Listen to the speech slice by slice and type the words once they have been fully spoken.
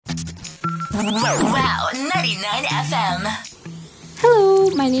Wow, 99 FM. Hello,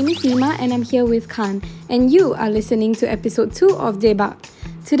 my name is Nima and I'm here with Khan, and you are listening to episode 2 of Daebak.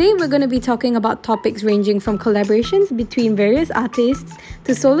 Today we're going to be talking about topics ranging from collaborations between various artists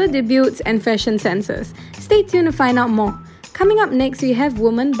to solo debuts and fashion senses. Stay tuned to find out more. Coming up next, we have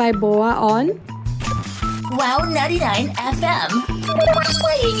Woman by Boa on Wow 99 FM.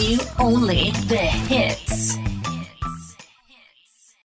 Playing you only the hits.